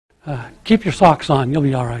Keep your socks on. You'll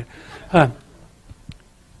be all right. Over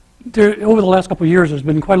the last couple of years, there's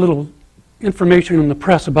been quite a little information in the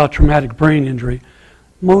press about traumatic brain injury.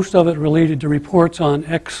 Most of it related to reports on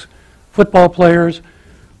ex-football players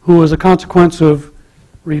who, as a consequence of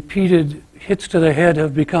repeated hits to the head,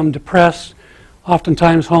 have become depressed,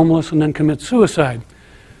 oftentimes homeless, and then commit suicide.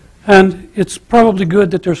 And it's probably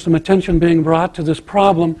good that there's some attention being brought to this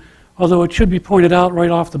problem, although it should be pointed out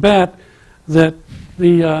right off the bat that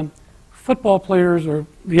the football players or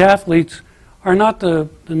the athletes are not the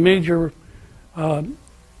major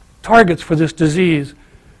targets for this disease.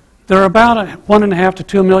 There are about 1.5 to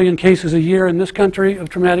 2 million cases a year in this country of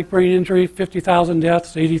traumatic brain injury, 50,000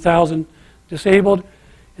 deaths, 80,000 disabled.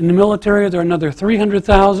 In the military, there are another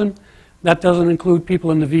 300,000. That doesn't include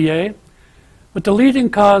people in the VA. But the leading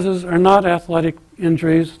causes are not athletic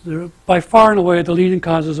injuries. By far and away, the leading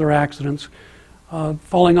causes are accidents.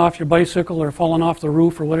 Falling off your bicycle or falling off the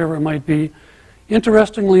roof or whatever it might be.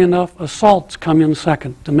 Interestingly enough, assaults come in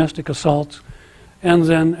second, domestic assaults, and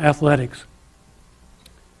then athletics.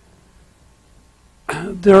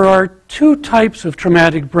 There are two types of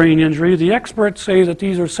traumatic brain injury. The experts say that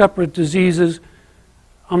these are separate diseases.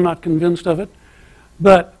 I'm not convinced of it.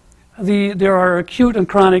 But there are acute and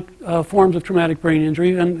chronic forms of traumatic brain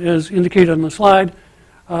injury, and as indicated on the slide,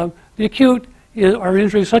 the acute are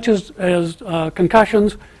injuries such as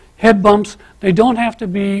concussions, head bumps. They don't have to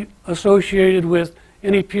be associated with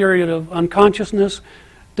any period of unconsciousness.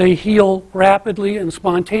 They heal rapidly and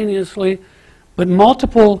spontaneously, but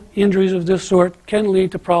multiple injuries of this sort can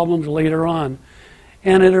lead to problems later on.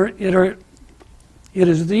 And it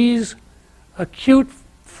is these acute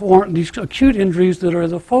injuries that are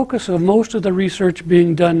the focus of most of the research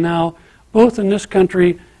being done now, both in this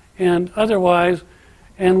country and otherwise,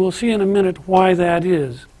 and we'll see in a minute why that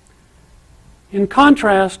is. In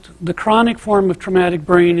contrast, the chronic form of traumatic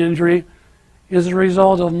brain injury is a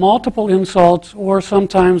result of multiple insults or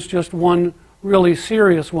sometimes just one really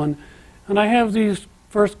serious one. And I have these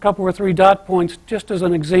first couple or three dot points just as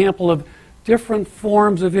an example of different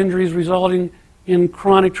forms of injuries resulting in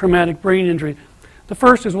chronic traumatic brain injury. The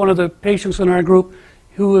first is one of the patients in our group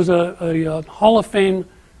who is a Hall of Fame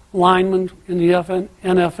lineman in the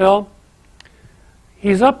NFL.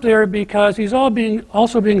 He's up there because he's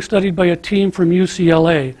also being studied by a team from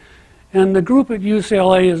UCLA. And the group at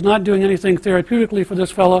UCLA is not doing anything therapeutically for this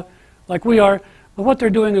fellow like we are, but what they're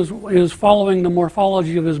doing is following the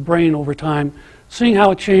morphology of his brain over time, seeing how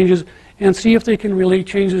it changes, and see if they can relate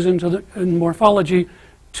changes in morphology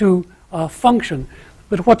to function.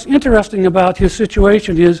 But what's interesting about his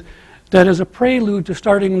situation is that as a prelude to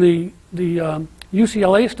starting the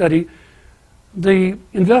UCLA study, the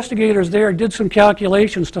investigators there did some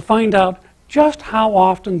calculations to find out just how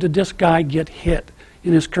often did this guy get hit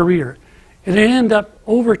in his career. It ended up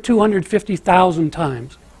over 250,000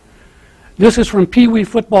 times. This is from Pee Wee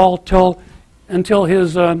football until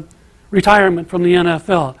his retirement from the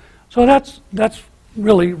NFL. So that's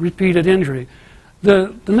really repeated injury.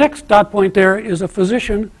 The next dot point there is a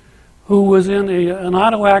physician who was in an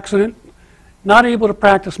auto accident, not able to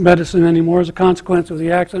practice medicine anymore as a consequence of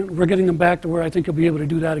the accident. We're getting him back to where I think he'll be able to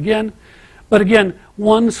do that again. But again,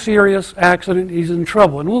 one serious accident, he's in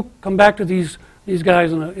trouble. And we'll come back to these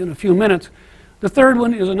guys in a few minutes. The third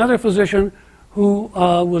one is another physician who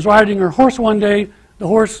was riding her horse one day. The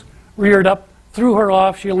horse reared up, threw her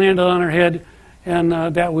off. She landed on her head, and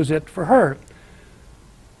that was it for her.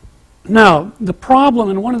 Now, the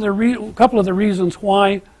problem, and a couple of the reasons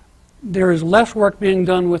why there is less work being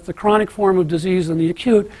done with the chronic form of disease than the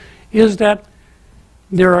acute, is that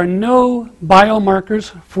there are no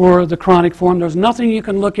biomarkers for the chronic form. There's nothing you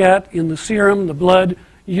can look at in the serum, the blood,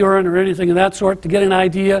 urine, or anything of that sort to get an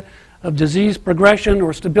idea of disease progression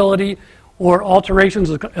or stability or alterations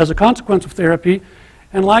as a consequence of therapy.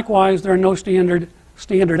 And likewise, there are no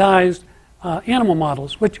standardized animal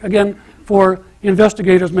models, which again, for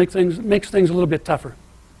investigators makes things a little bit tougher.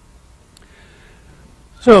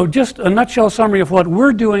 So just a nutshell summary of what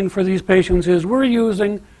we're doing for these patients is we're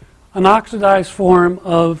using an oxidized form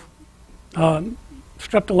of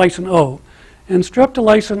streptolysin O. And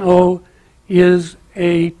streptolysin O is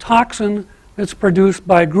a toxin that's produced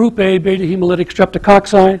by group A beta-hemolytic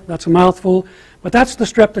streptococci. That's a mouthful. But that's the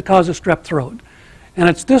strep that causes strep throat. And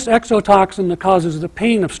it's this exotoxin that causes the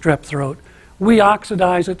pain of strep throat. We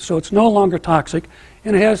oxidize it so it's no longer toxic,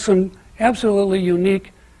 and it has some absolutely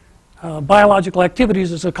unique biological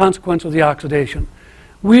activities as a consequence of the oxidation.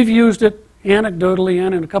 We've used it anecdotally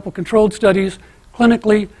and in a couple controlled studies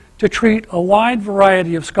clinically to treat a wide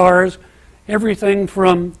variety of scars, everything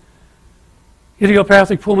from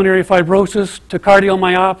idiopathic pulmonary fibrosis to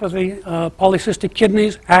cardiomyopathy, polycystic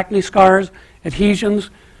kidneys, acne scars, adhesions,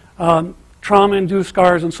 trauma-induced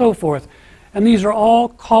scars, and so forth. And these are all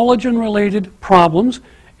collagen-related problems,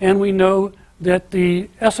 and we know that the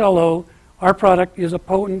SLO, our product, is a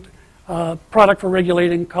potent product for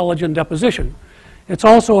regulating collagen deposition. It's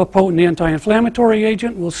also a potent anti-inflammatory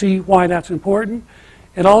agent. We'll see why that's important.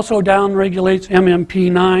 It also downregulates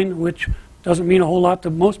MMP9, which doesn't mean a whole lot to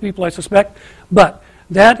most people, I suspect, but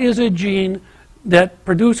that is a gene that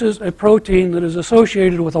produces a protein that is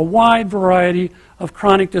associated with a wide variety of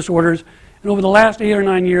chronic disorders. And over the last 8 or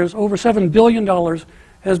 9 years, over $7 billion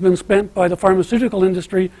has been spent by the pharmaceutical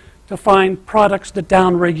industry to find products that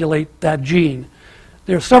downregulate that gene.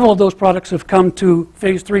 There are several of those products have come to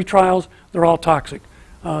phase 3 trials. They're all toxic.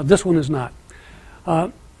 This one is not.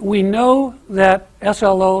 We know that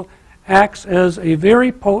SLO acts as a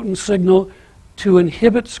very potent signal to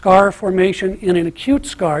inhibit scar formation in an acute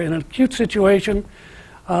scar, in an acute situation.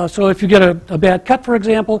 So if you get a bad cut, for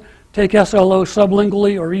example, take SLO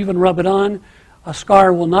sublingually or even rub it on, a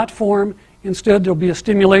scar will not form. Instead, there'll be a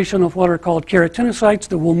stimulation of what are called keratinocytes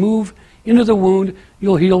that will move into the wound.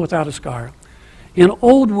 You'll heal without a scar. In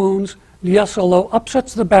old wounds, the SLO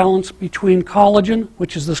upsets the balance between collagen,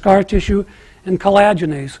 which is the scar tissue, and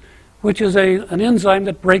collagenase, which is an enzyme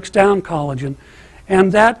that breaks down collagen.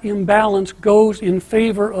 And that imbalance goes in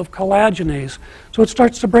favor of collagenase. So it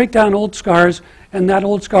starts to break down old scars, and that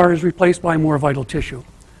old scar is replaced by more vital tissue.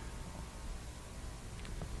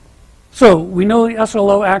 So we know the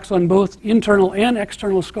SLO acts on both internal and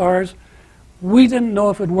external scars. We didn't know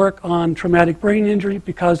if it would work on traumatic brain injury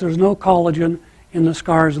because there's no collagen in the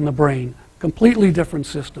scars in the brain. Completely different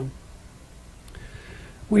system.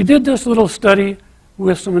 We did this little study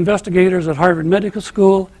with some investigators at Harvard Medical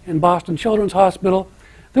School and Boston Children's Hospital.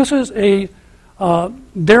 This is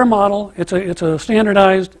their model. It's a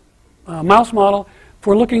standardized mouse model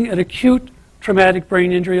for looking at acute traumatic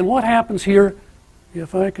brain injury. And what happens here,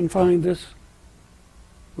 if I can find this,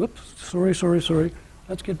 whoops, sorry.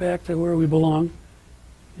 Let's get back to where we belong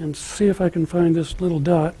and see if I can find this little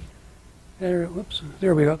dot. There, whoops,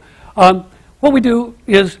 there we go. What we do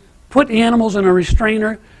is put animals in a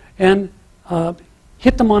restrainer and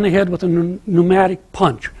hit them on the head with a pneumatic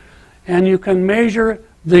punch. And you can measure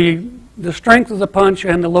the strength of the punch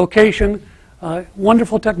and the location.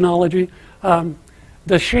 Wonderful technology.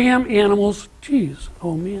 The sham animals, geez,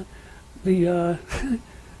 oh man.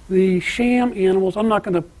 The sham animals, I'm not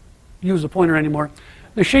going to use the pointer anymore.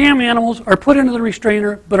 The sham animals are put into the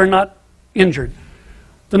restrainer but are not injured.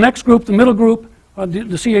 The next group, the middle group,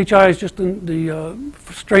 the CHI is just the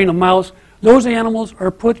strain of mouse. Those animals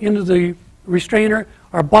are put into the restrainer,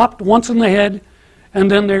 are bopped once in the head, and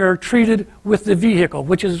then they are treated with the vehicle,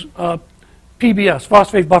 which is PBS,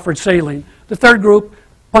 phosphate buffered saline. The third group,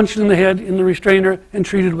 punched in the head in the restrainer and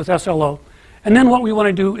treated with SLO. And then what we want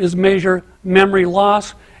to do is measure memory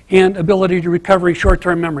loss and ability to recovery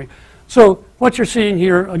short-term memory. So what you're seeing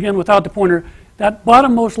here, again without the pointer, that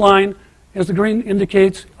bottommost line, as the green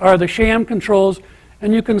indicates, are the sham controls.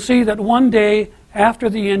 And you can see that one day after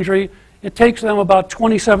the injury, it takes them about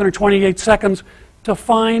 27 or 28 seconds to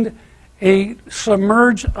find a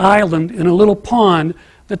submerged island in a little pond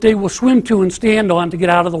that they will swim to and stand on to get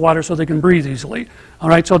out of the water so they can breathe easily. All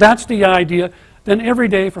right, so that's the idea. Then every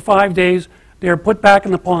day for 5 days, they're put back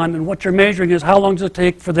in the pond, and what you're measuring is how long does it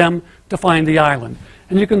take for them to find the island.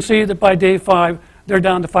 And you can see that by day 5, they're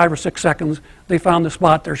down to 5 or 6 seconds. They found the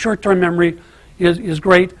spot. Their short-term memory is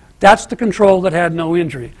great. That's the control that had no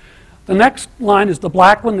injury. The next line is the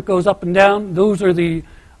black one that goes up and down. Those are the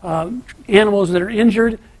animals that are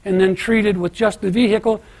injured and then treated with just the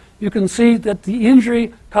vehicle. You can see that the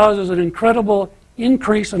injury causes an incredible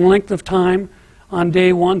increase in length of time on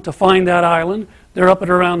day 1 to find that island. They're up at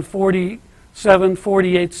around 47,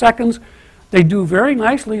 48 seconds. They do very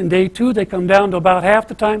nicely in day 2. They come down to about half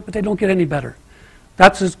the time, but they don't get any better.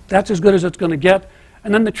 That's as good as it's going to get.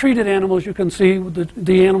 And then the treated animals, you can see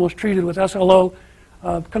the animals treated with SLO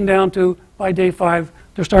come down to, by day 5,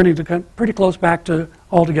 they're starting to come pretty close back to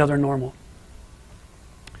altogether normal.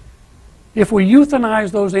 If we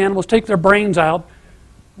euthanize those animals, take their brains out,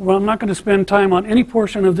 well, I'm not going to spend time on any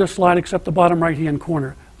portion of this slide except the bottom right-hand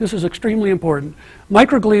corner. This is extremely important.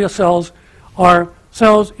 Microglia cells are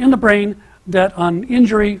cells in the brain that on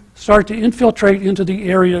injury start to infiltrate into the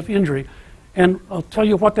area of injury. And I'll tell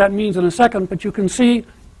you what that means in a second, but you can see,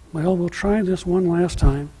 well, we'll try this one last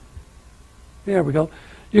time. There we go.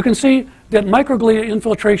 You can see that microglia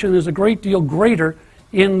infiltration is a great deal greater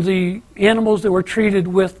in the animals that were treated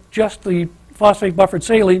with just the phosphate buffered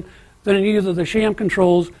saline than in either the sham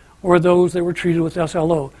controls or those that were treated with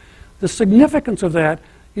SLO. The significance of that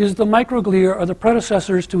is the microglia are the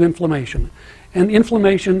predecessors to inflammation, and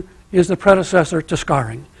inflammation is the predecessor to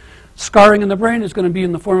scarring. Scarring in the brain is going to be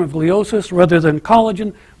in the form of gliosis rather than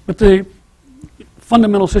collagen, but the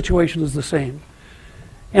fundamental situation is the same.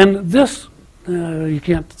 And this, you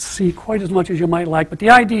can't see quite as much as you might like, but the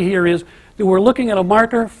idea here is that we're looking at a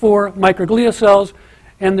marker for microglia cells,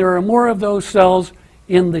 and there are more of those cells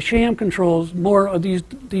in the sham controls, more of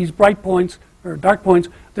these bright points or dark points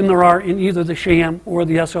than there are in either the sham or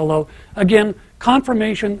the SLO. Again,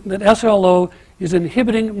 confirmation that SLO is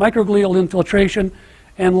inhibiting microglial infiltration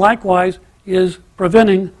and likewise is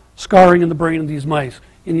preventing scarring in the brain of these mice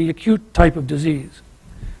in the acute type of disease.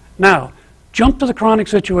 Now, jump to the chronic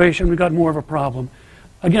situation, we've got more of a problem.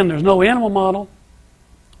 Again, there's no animal model,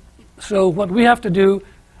 so what we have to do,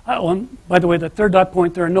 and by the way, that third dot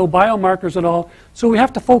point, there are no biomarkers at all, so we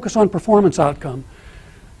have to focus on performance outcome.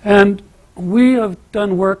 And we have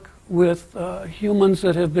done work with humans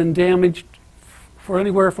that have been damaged for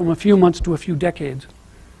anywhere from a few months to a few decades.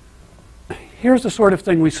 Here's the sort of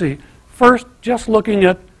thing we see. First, just looking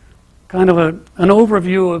at kind of an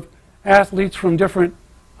overview of athletes from different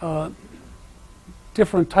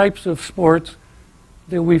types of sports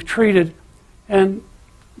that we've treated, and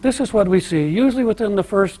this is what we see. Usually within the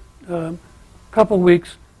first couple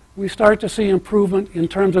weeks, we start to see improvement in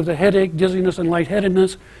terms of the headache, dizziness, and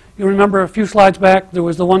lightheadedness. You remember a few slides back, there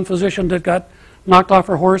was the one physician that got knocked off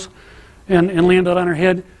her horse and landed on her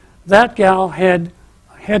head. That gal had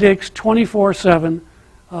headaches 24/7,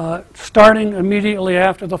 starting immediately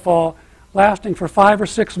after the fall, lasting for 5 or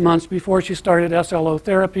 6 months before she started SLO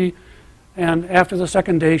therapy, and after the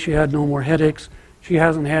second day she had no more headaches. She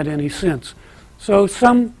hasn't had any since. So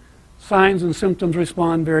some signs and symptoms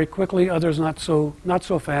respond very quickly, others not so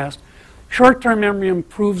fast. Short-term memory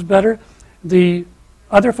improves better. The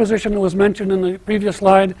other physician that was mentioned in the previous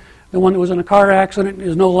slide, the one that was in a car accident,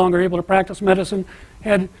 is no longer able to practice medicine,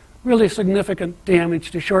 had really significant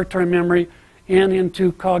damage to short-term memory and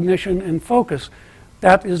into cognition and focus.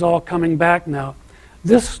 That is all coming back now.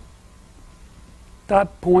 This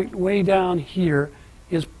dot point way down here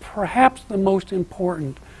is perhaps the most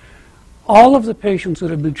important. All of the patients that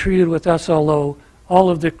have been treated with SLO, all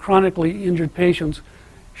of the chronically injured patients,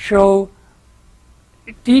 show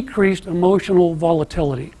decreased emotional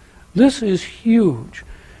volatility. This is huge.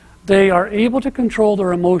 They are able to control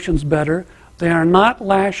their emotions better. They are not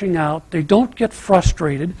lashing out. They don't get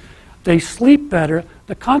frustrated. They sleep better.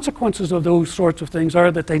 The consequences of those sorts of things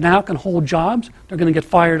are that they now can hold jobs. They're going to get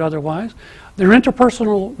fired otherwise. Their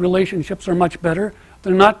interpersonal relationships are much better.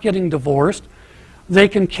 They're not getting divorced. They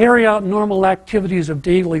can carry out normal activities of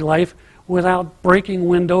daily life without breaking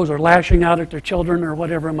windows or lashing out at their children or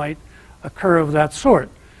whatever might occur of that sort.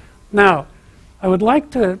 Now, I would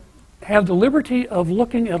like to have the liberty of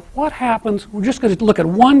looking at what happens. We're just going to look at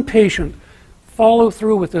one patient, follow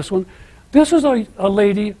through with this one. This is a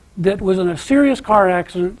lady that was in a serious car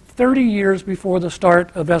accident 30 years before the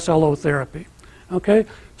start of SLO therapy. Okay?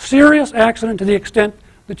 Serious accident to the extent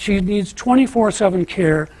that she needs 24/7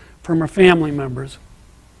 care from her family members.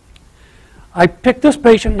 I picked this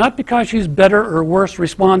patient not because she's better or worse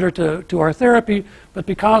responder to our therapy, but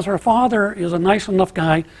because her father is a nice enough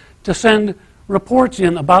guy to send reports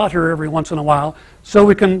in about her every once in a while so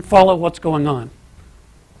we can follow what's going on.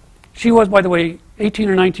 She was, by the way, 18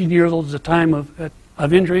 or 19 years old at the time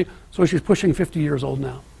of injury, so she's pushing 50 years old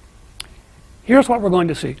now. Here's what we're going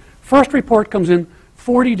to see. First report comes in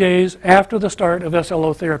 40 days after the start of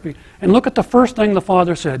SLO therapy. And look at the first thing the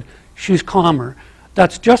father said. She's calmer.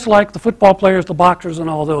 That's just like the football players, the boxers, and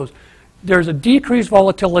all those. There's a decreased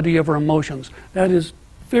volatility of her emotions. That is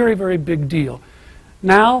very, very big deal.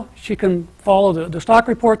 Now she can follow the stock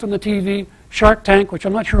reports on the TV, Shark Tank, which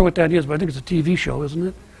I'm not sure what that is, but I think it's a TV show, isn't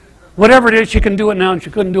it? Whatever it is, she can do it now, and she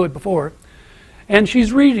couldn't do it before. And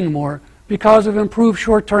she's reading more because of improved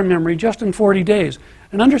short-term memory just in 40 days.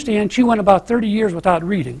 And understand, she went about 30 years without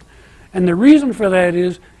reading. And the reason for that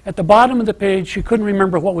is, at the bottom of the page, she couldn't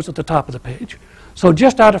remember what was at the top of the page. So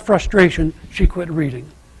just out of frustration, she quit reading.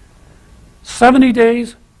 70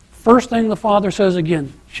 days, first thing the father says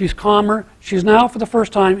again, she's calmer. She's now, for the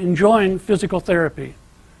first time, enjoying physical therapy.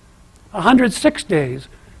 106 days,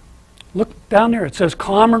 look down there, it says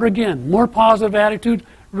calmer again, more positive attitude,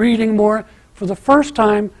 reading more. For the first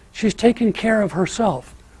time, she's taking care of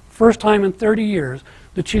herself. First time in 30 years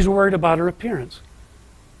that she's worried about her appearance.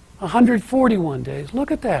 141 days,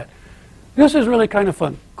 look at that. This is really kind of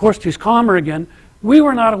fun. Of course, she's calmer again. We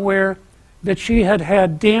were not aware that she had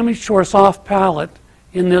had damage to her soft palate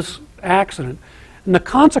in this accident. And the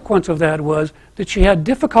consequence of that was that she had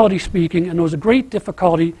difficulty speaking and there was a great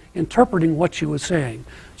difficulty interpreting what she was saying.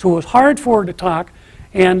 So it was hard for her to talk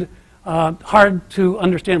and hard to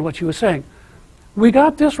understand what she was saying. We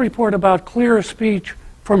got this report about clear speech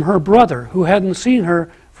from her brother, who hadn't seen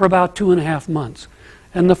her for about 2.5 months.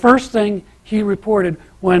 And the first thing he reported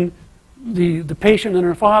when the patient and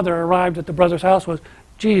her father arrived at the brother's house was,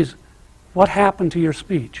 geez, what happened to your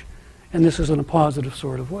speech? And this is in a positive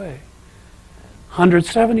sort of way.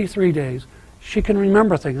 173 days. She can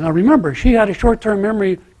remember things. Now remember, she had a short-term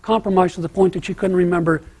memory compromised to the point that she couldn't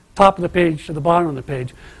remember top of the page to the bottom of the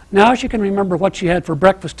page. Now she can remember what she had for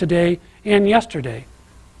breakfast today and yesterday.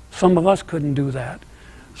 Some of us couldn't do that.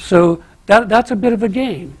 So that's a bit of a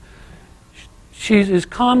gain. She is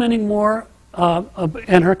commenting more,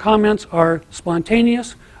 and her comments are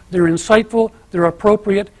spontaneous, they're insightful, they're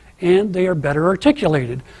appropriate, and they are better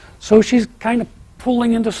articulated. So she's kind of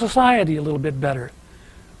pulling into society a little bit better.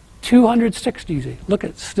 260, look,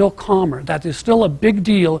 it's still calmer. That is still a big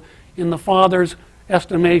deal in the father's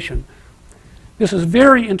estimation. This is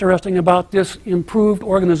very interesting about this improved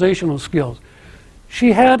organizational skills.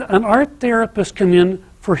 She had an art therapist come in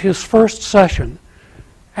for his first session.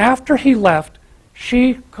 After he left,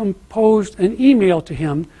 she composed an email to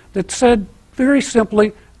him that said very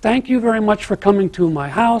simply, "Thank you very much for coming to my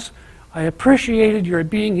house. I appreciated your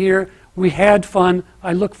being here. We had fun.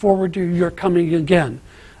 I look forward to your coming again."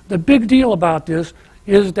 The big deal about this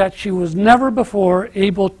is that she was never before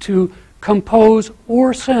able to compose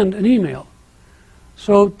or send an email.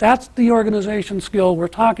 So that's the organization skill we're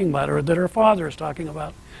talking about, or that her father is talking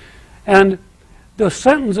about. And the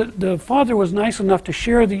sentence, the father was nice enough to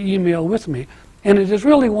share the email with me, and it is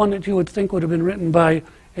really one that you would think would have been written by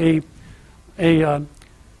I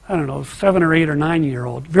don't know, 7 or 8 or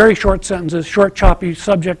 9-year-old. Very short sentences, short, choppy,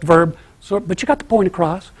 subject, verb, but you got the point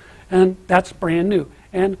across, and that's brand new.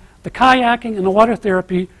 And the kayaking and the water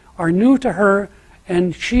therapy are new to her,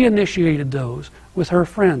 and she initiated those with her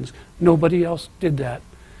friends. Nobody else did that.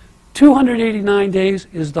 289 days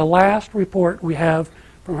is the last report we have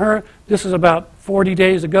from her. This is about 40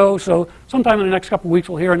 days ago, so sometime in the next couple of weeks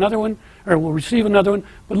we'll hear another one, or we'll receive another one.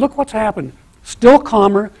 But look what's happened. Still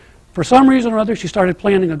calmer. For some reason or other, she started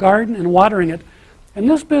planting a garden and watering it. And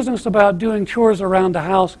this business about doing chores around the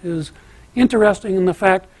house is interesting in the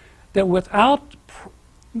fact that without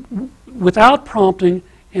prompting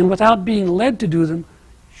and without being led to do them,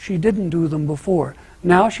 she didn't do them before.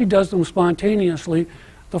 Now she does them spontaneously.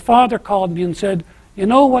 The father called me and said, "You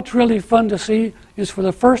know what's really fun to see is for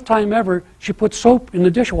the first time ever, she put soap in the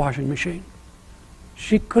dishwashing machine."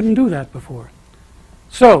 She couldn't do that before.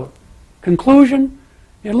 So, conclusion,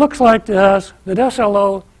 it looks like to us that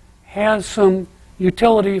SLO has some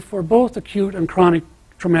utility for both acute and chronic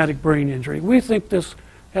traumatic brain injury. We think this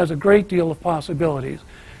has a great deal of possibilities.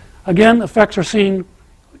 Again, effects are seen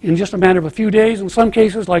in just a matter of a few days in some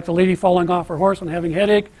cases, like the lady falling off her horse and having a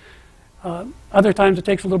headache. Other times it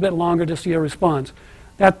takes a little bit longer to see a response.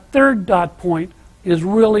 That third dot point is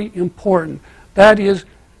really important. That is,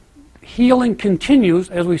 healing continues,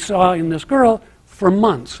 as we saw in this girl, for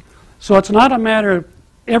months. So it's not a matter of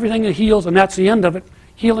everything that heals and that's the end of it.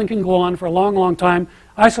 Healing can go on for a long, long time.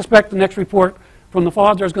 I suspect the next report from the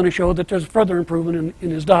father is going to show that there's further improvement in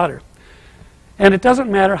his daughter. And it doesn't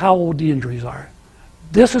matter how old the injuries are.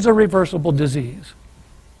 This is a reversible disease.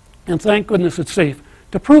 And thank goodness it's safe.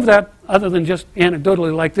 To prove that, other than just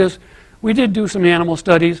anecdotally like this, we did do some animal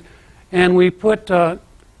studies, and we put,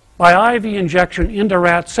 by IV injection into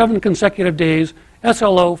rats, 7 consecutive days,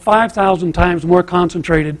 SLO 5,000 times more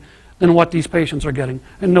concentrated than what these patients are getting,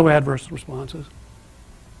 and no adverse responses.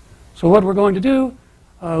 So what we're going to do,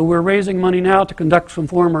 we're raising money now to conduct some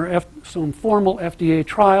formal FDA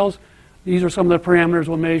trials. These are some of the parameters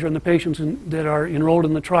we'll measure in the patients that are enrolled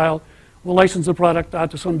in the trial. We'll license the product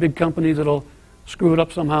out to some big company that'll screw it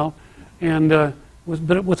up somehow. And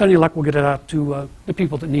with any luck, we'll get it out to the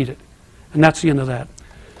people that need it. And that's the end of that.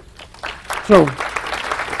 So,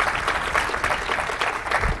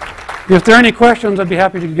 if there are any questions, I'd be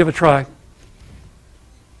happy to give a try.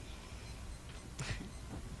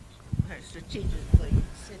 Strategically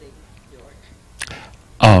sitting,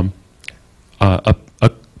 George.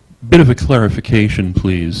 A bit of a clarification,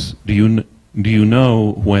 please. Do you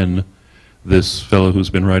know when this fellow who's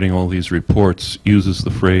been writing all these reports uses the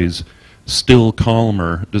phrase "still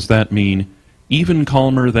calmer"? Does that mean even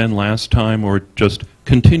calmer than last time, or just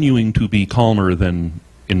continuing to be calmer than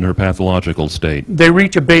in her pathological state? They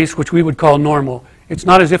reach a base which we would call normal. It's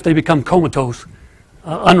not as if they become comatose,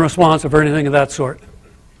 unresponsive, or anything of that sort.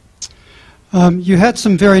 You had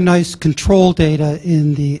some very nice control data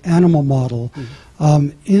in the animal model.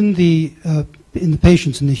 In the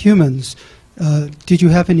patients, in the humans, Did you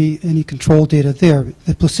have any control data there?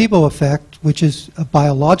 The placebo effect, which is a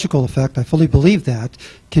biological effect, I fully believe that,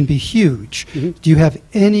 can be huge. Mm-hmm. Do you have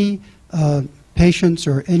any patients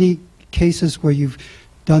or any cases where you've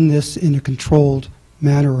done this in a controlled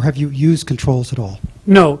manner, or have you used controls at all?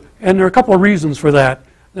 No, and there are a couple of reasons for that.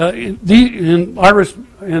 In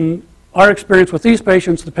our experience with these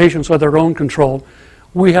patients, the patients are their own control.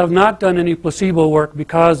 We have not done any placebo work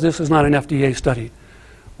because this is not an FDA study.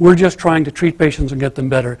 We're just trying to treat patients and get them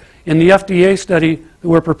better. In the FDA study that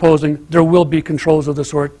we're proposing, there will be controls of the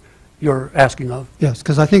sort you're asking of. Yes,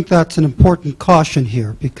 because I think that's an important caution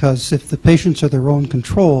here, because if the patients are their own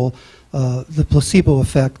control, the placebo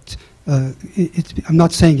effect, I'm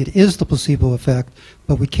not saying it is the placebo effect,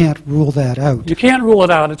 but we can't rule that out. You can't rule it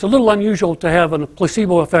out. It's a little unusual to have a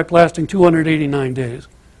placebo effect lasting 289 days.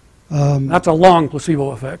 That's a long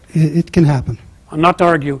placebo effect. It can happen. Not to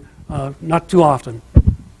argue, not too often.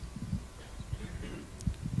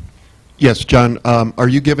 Yes, John, are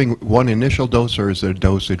you giving one initial dose, or is the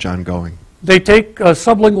dosage ongoing? They take a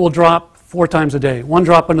sublingual drop 4 times a day, 1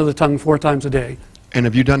 drop under the tongue 4 times a day. And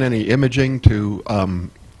have you done any imaging to...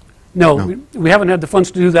 No, No. we haven't had the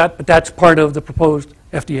funds to do that, but that's part of the proposed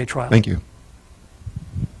FDA trial. Thank you.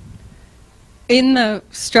 In the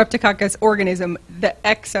streptococcus organism, the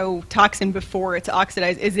exotoxin, before it's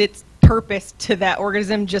oxidized, is its purpose to that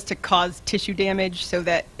organism just to cause tissue damage so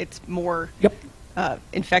that it's more Yep,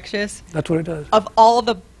 infectious? that's what it does. Of all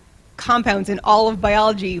the compounds in all of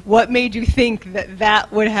biology, what made you think that that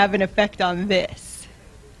would have an effect on this?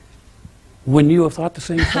 Wouldn't you have thought the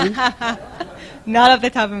same thing? Not off the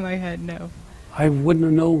top of my head, no. I wouldn't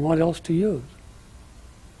have known what else to use.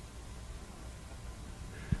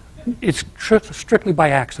 It's strictly by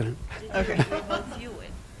accident. Okay.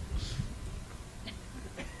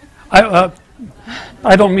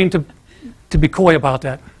 I don't mean to be coy about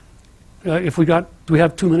that. Do we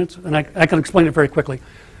have 2 minutes? And I can explain it very quickly.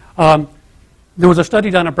 There was a study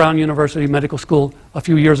done at Brown University Medical School a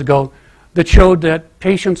few years ago that showed that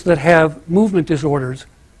patients that have movement disorders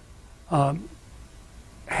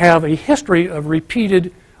have a history of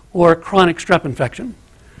repeated or chronic strep infection.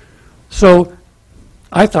 So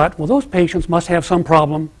I thought, well, those patients must have some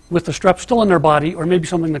problem with the strep still in their body, or maybe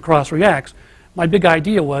something that cross-reacts. My big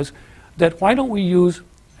idea was that why don't we use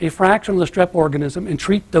a fraction of the strep organism and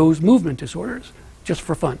treat those movement disorders, just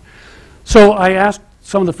for fun. So I asked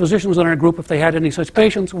some of the physicians in our group if they had any such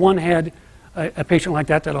patients. One had a patient like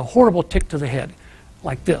that had a horrible tick to the head,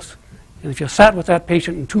 like this. And if you sat with that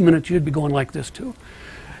patient in 2 minutes, you'd be going like this too.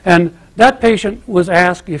 And that patient was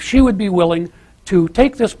asked if she would be willing to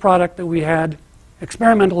take this product that we had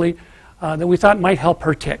experimentally that we thought might help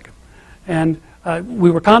her tick. And we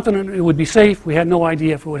were confident it would be safe. We had no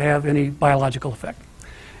idea if it would have any biological effect.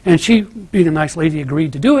 And she, being a nice lady,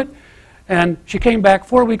 agreed to do it. And she came back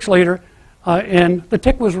 4 weeks later, and the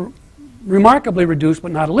tick was remarkably reduced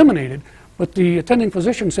but not eliminated. But the attending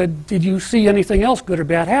physician said, "Did you see anything else good or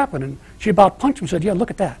bad happen?" And she about punched him and said, "Yeah, look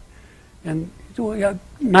at that." And "Well, yeah,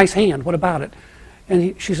 nice hand, what about it?"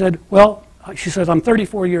 And she said, "Well," she said, "I'm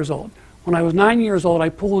 34 years old. When I was 9 years old, I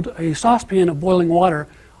pulled a saucepan of boiling water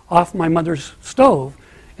off my mother's stove,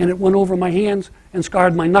 and it went over my hands and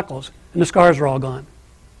scarred my knuckles, and the scars are all gone."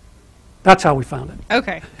 That's how we found it.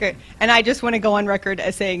 Okay, good. And I just want to go on record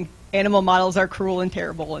as saying animal models are cruel and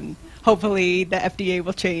terrible, and hopefully the FDA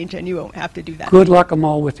will change and you won't have to do that. Good luck, I'm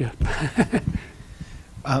all with you.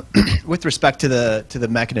 With respect to the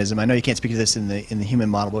mechanism, I know you can't speak to this in the human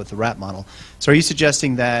model, but with the rat model. So are you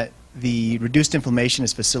suggesting that the reduced inflammation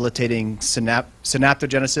is facilitating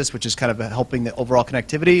synaptogenesis, which is kind of helping the overall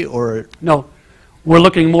connectivity, or? No, we're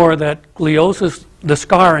looking more that gliosis, the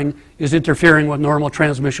scarring, is interfering with normal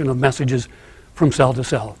transmission of messages from cell to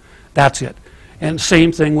cell. That's it. And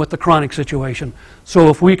same thing with the chronic situation. So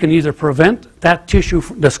if we can either prevent that tissue,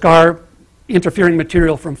 the scar interfering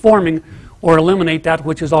material from forming, or eliminate that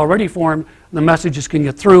which is already formed, the messages can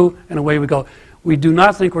get through, and away we go. We do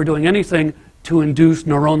not think we're doing anything to induce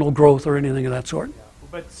neuronal growth or anything of that sort.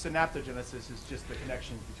 But synaptogenesis is just the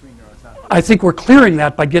connection between neurons, not... I think we're clearing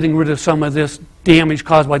that by getting rid of some of this damage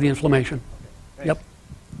caused by the inflammation. Okay. Yep.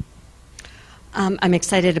 I'm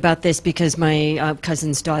excited about this because my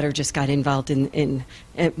cousin's daughter just got involved in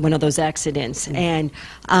one of those accidents. And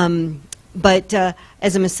but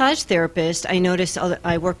as a massage therapist, I noticed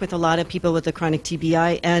I work with a lot of people with a chronic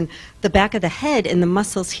TBI, and the back of the head and the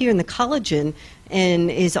muscles here and the collagen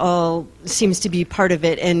seems to be part of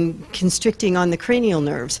it and constricting on the cranial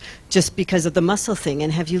nerves just because of the muscle thing.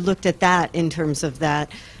 And have you looked at that in terms of that?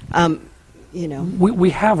 You know, we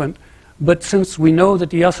haven't, but since we know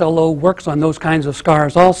that the SLO works on those kinds of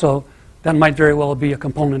scars also, that might very well be a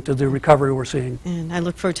component to the recovery we're seeing. And I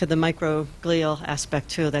look forward to the microglial aspect,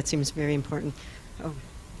 too. That seems very important. Oh.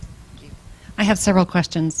 I have several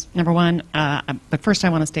questions. Number one, but first I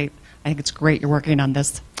want to state, I think it's great you're working on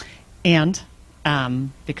this. And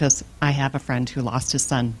because I have a friend who lost his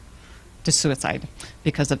son to suicide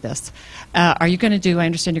because of this. Are you going to do, I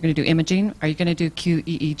understand you're going to do imaging. Are you going to do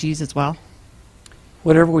QEEGs as well?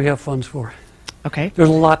 Whatever we have funds for. Okay. There's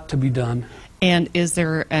a lot to be done. And is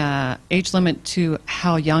there an age limit to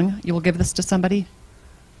how young you will give this to somebody?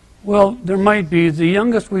 Well, there might be. The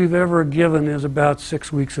youngest we've ever given is about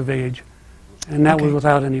 6 weeks of age, and that was Okay.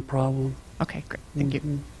 without any problem. Okay, great. Thank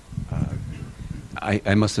you.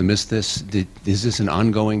 I must have missed this. Is this an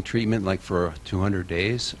ongoing treatment, like for 200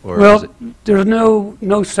 days? Or is Well, it, there's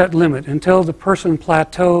no set limit. Until the person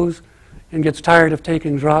plateaus and gets tired of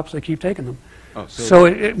taking drops, they keep taking them. oh,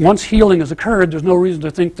 So once healing has occurred, there's no reason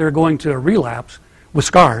to think they're going to relapse with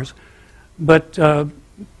scars. But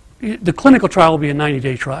the clinical trial will be a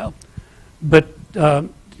 90-day trial. But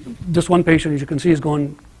this one patient, as you can see, is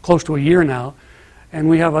going close to a year now. And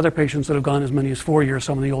we have other patients that have gone as many as 4 years,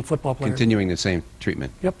 some of the old football players. continuing the same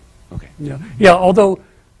treatment? Yep. Okay. Yeah, although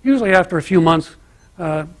usually after a few months,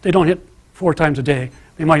 they don't hit 4 times a day.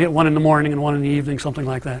 They might hit 1 in the morning and 1 in the evening, something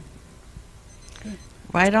like that.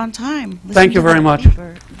 Right on time. Thank you Listen to very that much.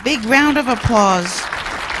 paper. Big round of applause.